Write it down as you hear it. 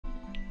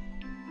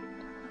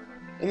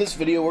In this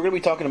video, we're going to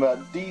be talking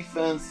about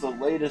defense, the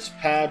latest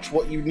patch,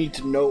 what you need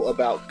to know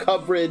about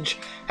coverage,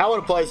 how it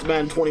applies to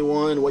Madden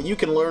 21, what you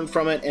can learn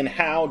from it, and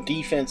how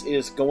defense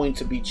is going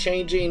to be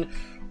changing.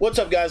 What's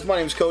up, guys? My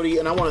name is Cody,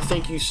 and I want to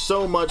thank you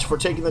so much for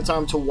taking the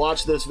time to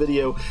watch this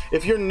video.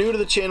 If you're new to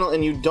the channel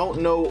and you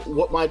don't know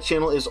what my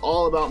channel is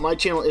all about, my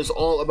channel is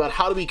all about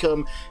how to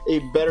become a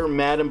better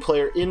Madden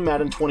player in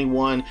Madden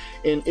 21.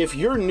 And if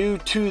you're new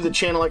to the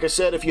channel, like I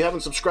said, if you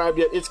haven't subscribed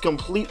yet, it's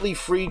completely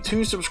free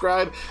to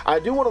subscribe. I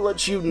do want to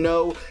let you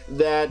know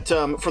that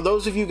for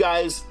those of you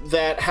guys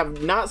that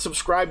have not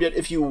subscribed yet,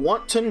 if you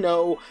want to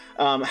know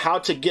how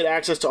to get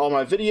access to all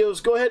my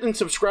videos, go ahead and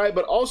subscribe,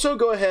 but also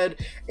go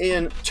ahead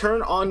and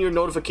turn on your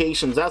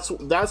notifications.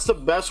 That's the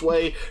best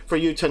way for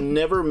you to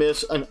never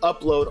miss an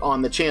upload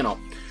on the channel.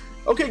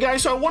 Okay,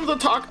 guys, so I wanted to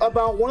talk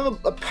about one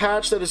of the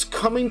patch that is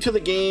coming to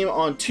the game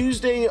on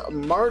Tuesday,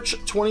 March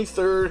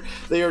 23rd.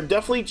 They are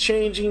definitely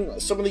changing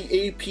some of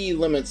the AP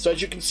limits. So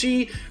as you can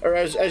see, or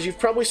as you've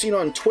probably seen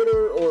on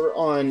Twitter or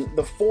on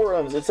the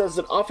forums, it says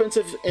that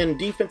offensive and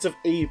defensive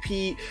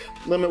AP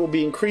limit will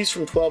be increased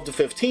from 12 to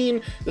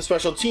 15. The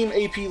special team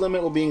AP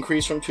limit will be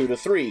increased from 2 to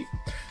 3.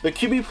 The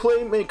QB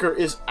playmaker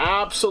is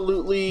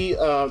absolutely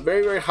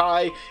very, very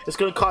high. It's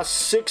going to cost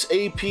 6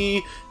 AP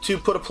to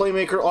put a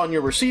playmaker on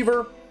your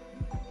receiver.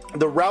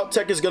 The route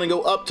tech is going to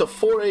go up to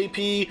 4 AP.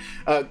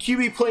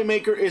 QB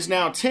playmaker is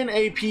now 10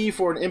 AP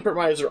for an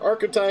improviser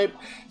archetype.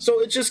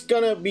 So it's just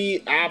going to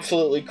be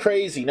absolutely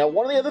crazy. Now,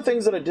 one of the other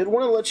things that I did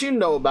want to let you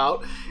know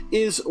about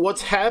is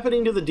what's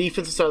happening to the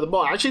defensive side of the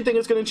ball. I actually think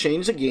it's going to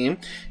change the game,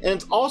 and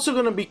it's also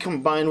going to be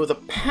combined with a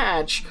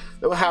patch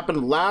that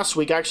happened last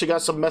week. I actually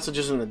got some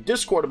messages in the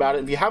Discord about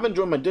it. If you haven't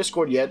joined my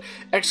Discord yet,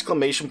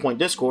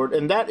 !Discord,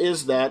 and that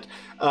is that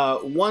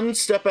one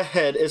step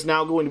ahead is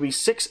now going to be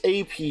 6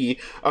 AP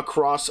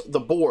across the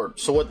board.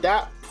 So what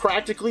that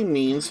practically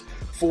means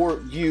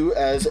for you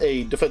as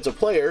a defensive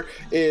player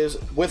is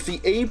with the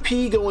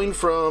AP going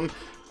from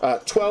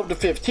 12 to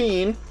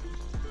 15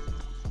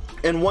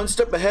 and one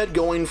step ahead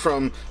going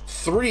from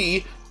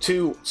 3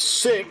 to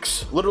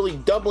 6, literally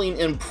doubling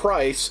in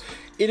price,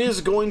 it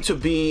is going to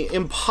be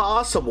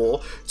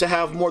impossible to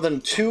have more than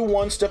 2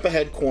 one-step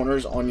ahead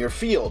corners on your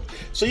field.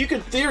 So you could,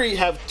 in theory,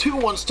 have 2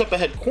 one-step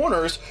ahead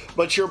corners,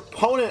 but your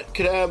opponent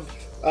could have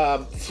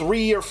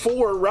 3 or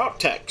 4 route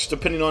techs,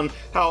 depending on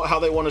how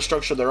they want to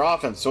structure their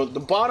offense. So the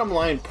bottom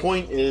line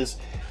point is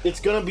it's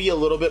going to be a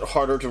little bit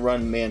harder to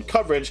run man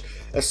coverage,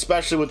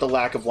 especially with the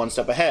lack of one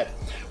step ahead.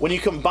 When you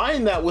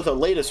combine that with a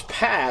latest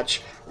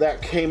patch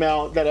that came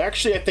out that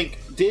actually I think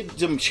did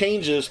some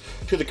changes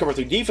to the cover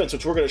 3 defense,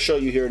 which we're going to show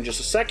you here in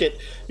just a second,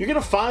 you're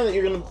going to find that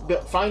you're going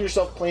to find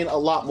yourself playing a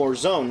lot more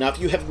zone. Now, if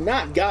you have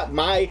not got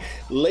my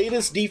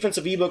latest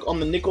defensive ebook on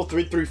the nickel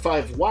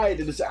 335 wide,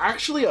 it is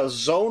actually a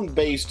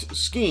zone-based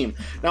scheme.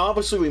 Now,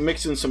 obviously, we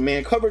mix in some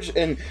man coverage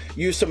and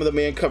use some of the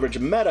man coverage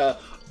meta,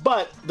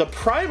 but the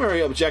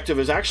primary objective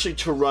is actually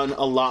to run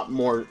a lot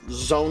more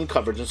zone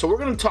coverage. And so we're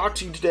going to talk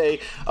to you today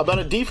about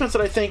a defense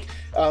that I think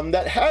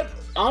that had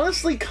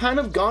honestly kind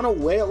of gone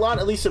away a lot,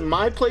 at least in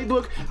my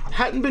playbook.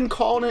 Hadn't been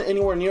calling it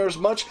anywhere near as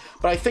much,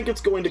 but I think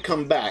it's going to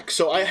come back.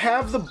 So I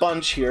have the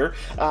bunch here.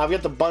 I've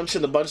got the bunch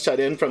and the bunch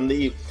tight end from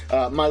the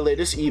my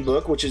latest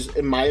ebook, which is,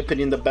 in my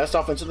opinion, the best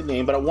offense in the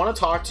game. But I want to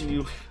talk to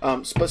you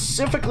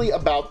specifically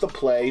about the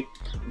play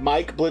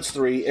Mike Blitz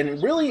 3,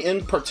 and really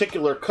in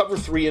particular cover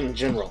 3 in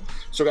general.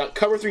 So I got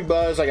cover 3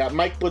 buzz, I got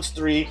Mike Blitz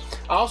 3.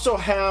 I also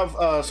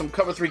have some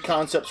cover 3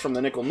 concepts from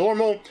the nickel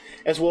normal,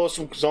 as well as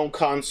some zone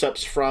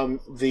concepts from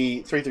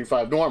the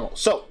 335 normal.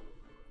 So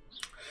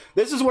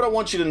this is what I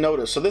want you to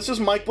notice. So this is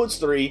Mike Blitz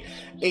 3,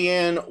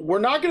 and we're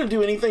not going to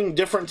do anything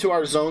different to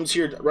our zones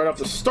here right off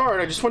the start.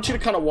 I just want you to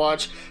kind of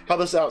watch how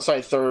this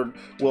outside third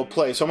will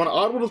play. So I'm going to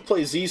audible to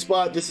play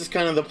Z-spot. This is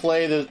kind of the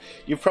play that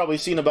you've probably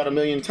seen about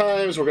 1,000,000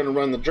 times. We're going to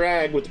run the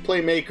drag with the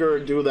playmaker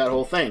and do that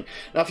whole thing.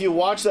 Now, if you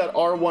watch that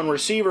R1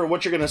 receiver,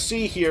 what you're going to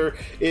see here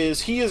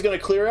is he is going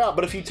to clear out.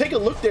 But if you take a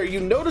look there, you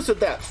notice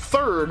that that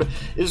third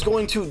is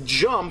going to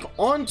jump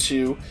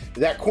onto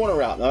that corner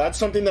route. Now, that's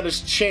something that has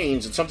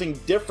changed. It's something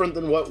different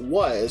than what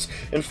was.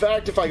 In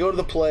fact, if I go to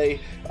the play,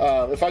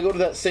 if I go to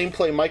that same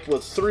play, Mike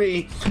Blitz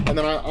 3, and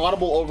then I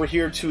audible over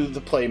here to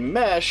the play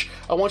mesh,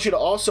 I want you to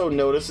also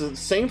notice that the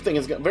same thing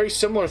is, very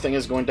similar thing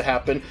is going to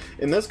happen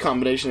in this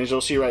combination, as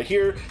you'll see right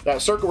here.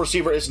 That circle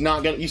receiver is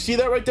not going to, you see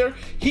that right there?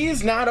 He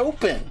is not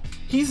open.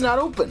 He's not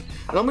open.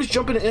 And let me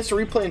jump into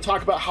instant replay and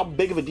talk about how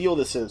big of a deal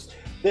this is.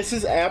 This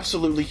is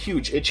absolutely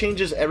huge. It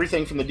changes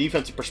everything from the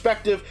defensive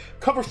perspective.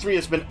 Cover 3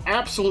 has been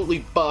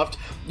absolutely buffed.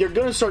 You're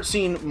going to start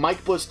seeing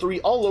Mike Blitz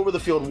 3 all over the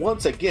field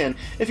once again.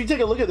 If you take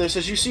a look at this,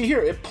 as you see here,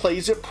 it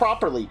plays it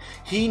properly.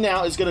 He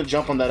now is going to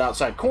jump on that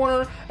outside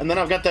corner, and then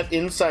I've got that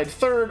inside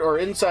third, or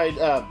inside,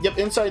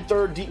 inside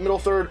third, deep middle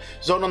third,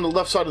 zone on the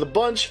left side of the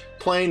bunch,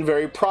 playing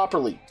very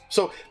properly.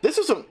 So this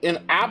is an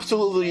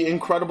absolutely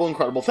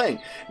incredible thing.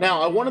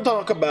 Now, I want to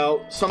talk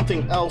about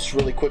something else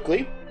really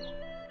quickly.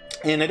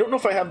 And I don't know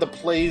if I have the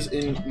plays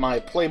in my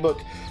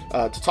playbook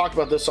to talk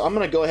about this, so I'm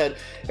going to go ahead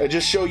and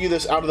just show you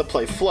this out of the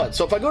play flood.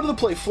 So if I go to the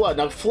play flood,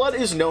 now flood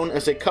is known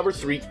as a cover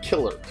 3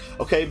 killer,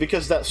 okay,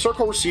 because that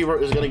circle receiver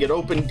is going to get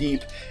open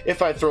deep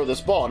if I throw this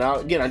ball. Now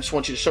again, I just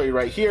want you to show you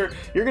right here,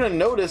 you're going to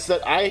notice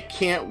that I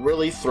can't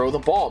really throw the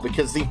ball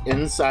because the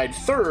inside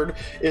third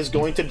is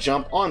going to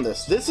jump on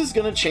this. This is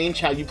going to change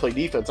how you play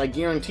defense, I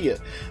guarantee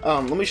it.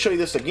 Let me show you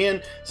this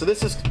again. So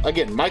this is,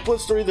 again, Mike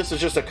Blitz 3, this is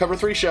just a cover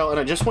 3 shell, and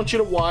I just want you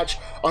to watch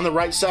on the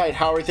right side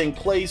how everything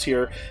plays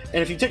here.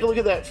 And if you take a look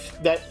at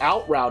that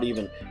out route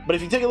even, but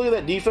if you take a look at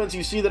that defense,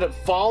 you see that it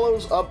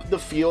follows up the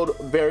field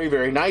very,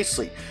 very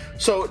nicely.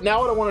 So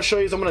now what I want to show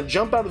you is I'm going to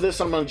jump out of this,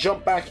 I'm going to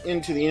jump back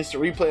into the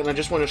instant replay, and I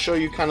just want to show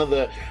you kind of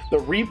the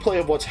replay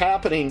of what's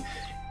happening.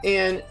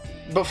 And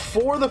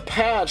before the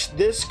patch,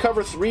 this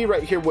cover 3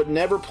 right here would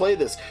never play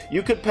this.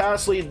 You could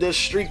pass lead this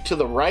streak to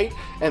the right,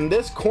 and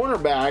this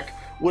cornerback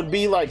would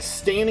be like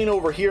standing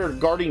over here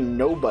guarding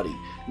nobody.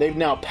 They've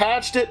now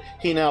patched it.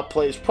 He now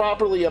plays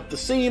properly up the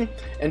seam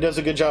and does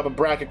a good job of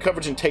bracket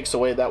coverage and takes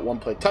away that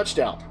one-play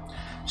touchdown.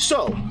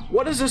 So,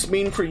 what does this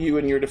mean for you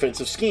in your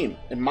defensive scheme?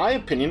 In my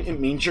opinion, it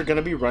means you're going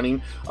to be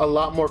running a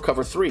lot more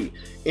cover 3,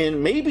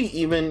 and maybe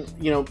even,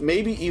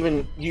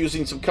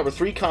 using some cover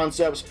 3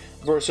 concepts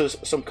versus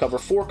some cover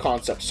 4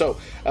 concepts. So,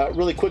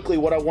 really quickly,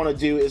 what I want to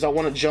do is I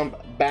want to jump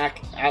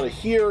back out of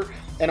here,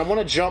 and I want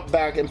to jump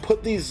back and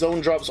put these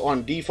zone drops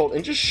on default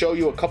and just show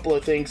you a couple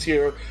of things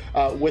here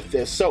with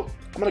this. So,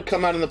 I'm going to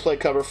come out in the play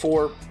cover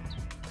 4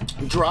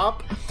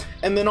 drop.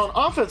 And then on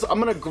offense, I'm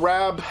going to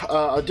grab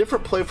a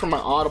different play from my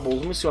audibles.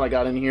 Let me see what I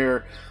got in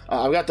here.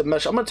 I've got the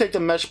mesh. I'm going to take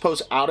the mesh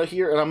post out of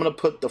here, and I'm going to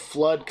put the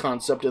flood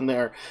concept in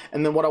there.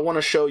 And then what I want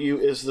to show you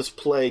is this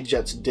play,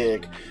 Jets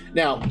Dig.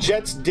 Now,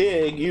 Jets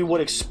Dig, you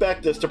would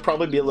expect this to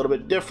probably be a little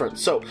bit different.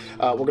 So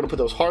we're going to put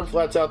those hard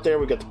flats out there.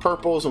 We got the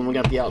purples, and we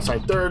got the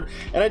outside third.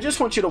 And I just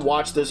want you to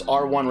watch this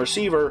R1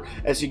 receiver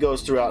as he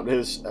goes throughout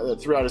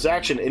his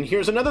action. And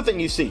here's another thing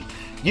you see.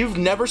 You've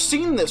never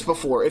seen this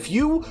before. If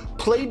you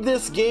played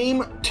this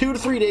game 2 to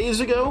 3 days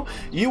ago,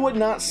 you would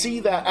not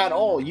see that at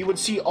all. You would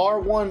see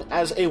R1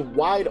 as a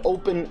wide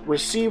open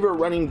receiver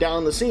running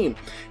down the seam.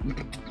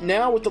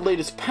 Now with the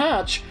latest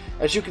patch,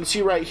 as you can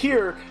see right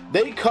here,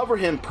 they cover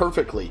him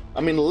perfectly.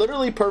 I mean,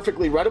 literally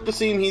perfectly. Right up the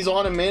seam, he's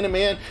on him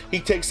man-to-man. He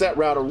takes that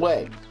route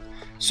away.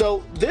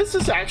 So this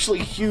is actually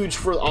huge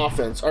for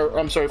offense, or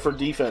I'm sorry, for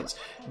defense.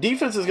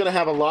 Defense is going to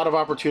have a lot of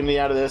opportunity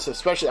out of this,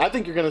 especially I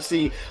think you're going to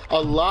see a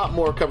lot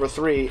more cover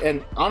 3.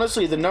 And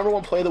honestly, the number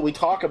one play that we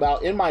talk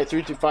about in my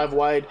 3-5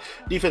 wide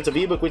defensive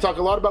ebook, we talk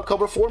a lot about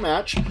cover 4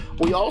 match.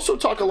 We also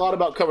talk a lot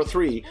about cover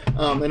 3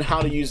 and how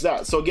to use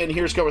that. So again,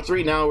 here's cover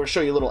 3. Now we'll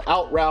show you a little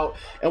out route.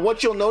 And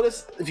what you'll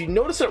notice, if you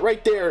notice it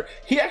right there,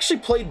 he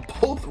actually played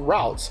both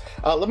routes.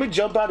 Let me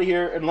jump out of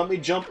here and let me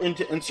jump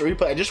into instant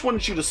replay. I just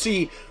wanted you to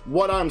see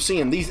what I'm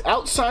seeing. These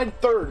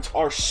outside thirds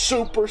are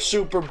super,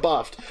 super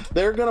buffed.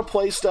 They're going to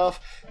play stuff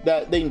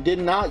that they did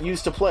not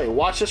used to play.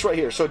 Watch this right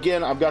here. So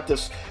again, I've got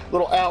this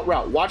little out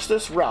route. Watch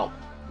this route.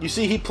 You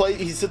see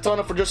he sits on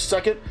it for just a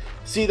second.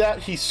 See that?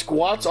 He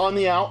squats on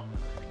the out.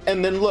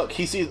 And then look,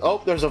 he sees,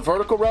 oh, there's a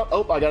vertical route.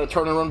 Oh, I got to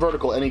turn and run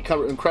vertical. And he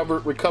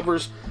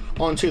recovers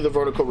onto the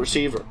vertical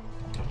receiver.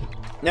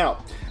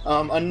 Now,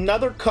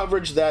 another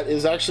coverage that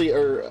is actually,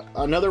 or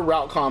another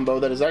route combo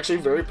that is actually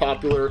very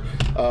popular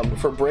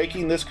for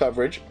breaking this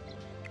coverage.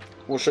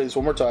 We'll show you this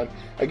one more time.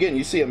 Again,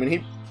 you see, I mean,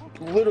 he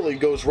literally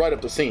goes right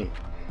up the seam.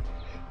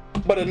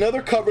 But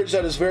another coverage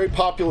that is very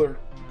popular,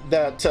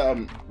 that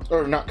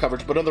or not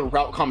coverage, but another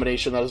route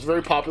combination that is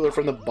very popular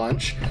from the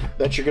bunch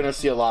that you're going to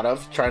see a lot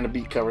of trying to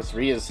beat cover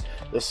 3 is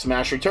the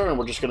smash return.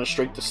 We're just going to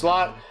streak the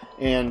slot,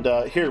 and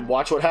here,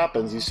 watch what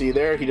happens. You see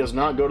there, he does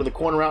not go to the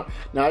corner route.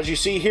 Now, as you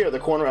see here, the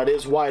corner route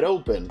is wide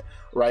open,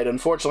 right?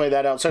 Unfortunately,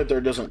 that outside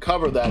there doesn't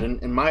cover that.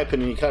 In my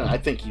opinion, I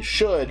think he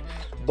should,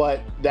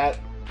 but that,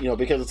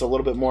 because it's a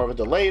little bit more of a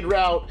delayed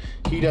route,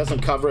 he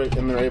doesn't cover it,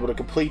 and they're able to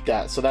complete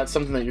that. So that's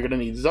something that you're going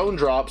to need zone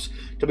drops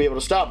to be able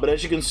to stop. But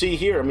as you can see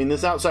here, I mean,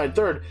 this outside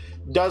third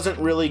doesn't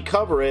really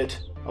cover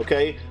it,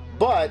 okay?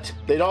 But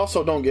they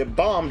also don't get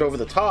bombed over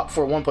the top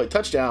for a one-play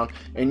touchdown,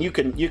 and you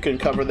can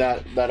cover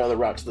that other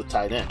route to the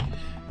tight end.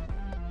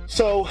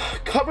 So,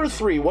 cover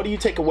 3, what do you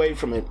take away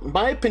from it? In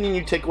my opinion,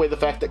 you take away the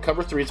fact that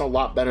cover 3 is a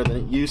lot better than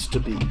it used to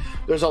be.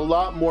 There's a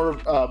lot more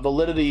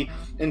validity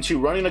into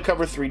running a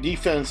cover 3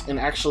 defense and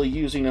actually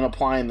using and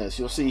applying this.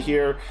 You'll see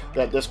here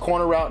that this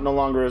corner route no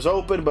longer is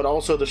open, but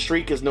also the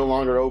streak is no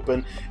longer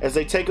open, as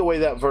they take away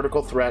that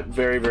vertical threat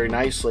very, very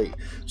nicely.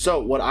 So,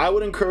 what I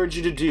would encourage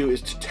you to do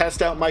is to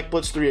test out Mike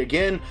Blitz 3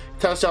 again,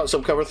 test out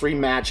some cover 3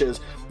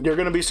 matches. You're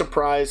going to be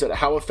surprised at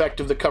how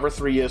effective the cover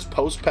 3 is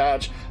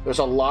post-patch. There's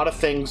a lot of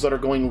things that are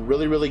going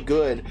really, really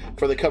good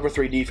for the cover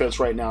 3 defense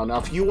right now. Now,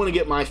 if you want to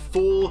get my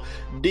full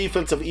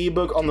defensive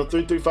ebook on the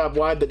 3-5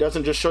 wide that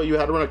doesn't just show you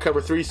how to run a cover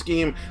 3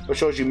 scheme, but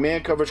shows you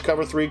man coverage,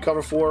 cover 3,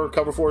 cover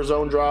 4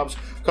 zone drops,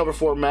 cover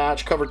 4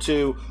 match, cover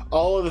 2,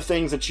 all of the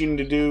things that you need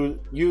to do,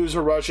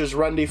 user rushes,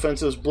 run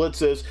defenses,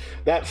 blitzes,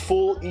 that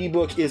full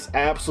ebook is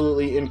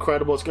absolutely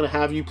incredible. It's going to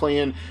have you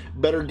playing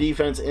better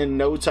defense in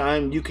no time.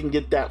 time, you can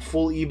get that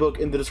full ebook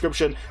in the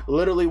description.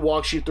 Literally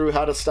walks you through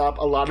how to stop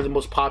a lot of the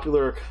most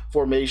popular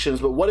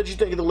formations. But what did you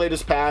think of the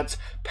latest patch?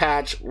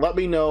 Let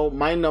me know.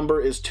 My number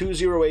is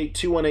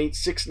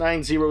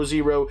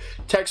 208-218-6900.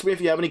 Text me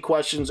if you have any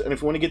questions, and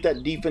if you want to get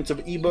that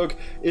defensive ebook,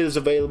 it is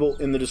available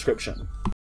in the description.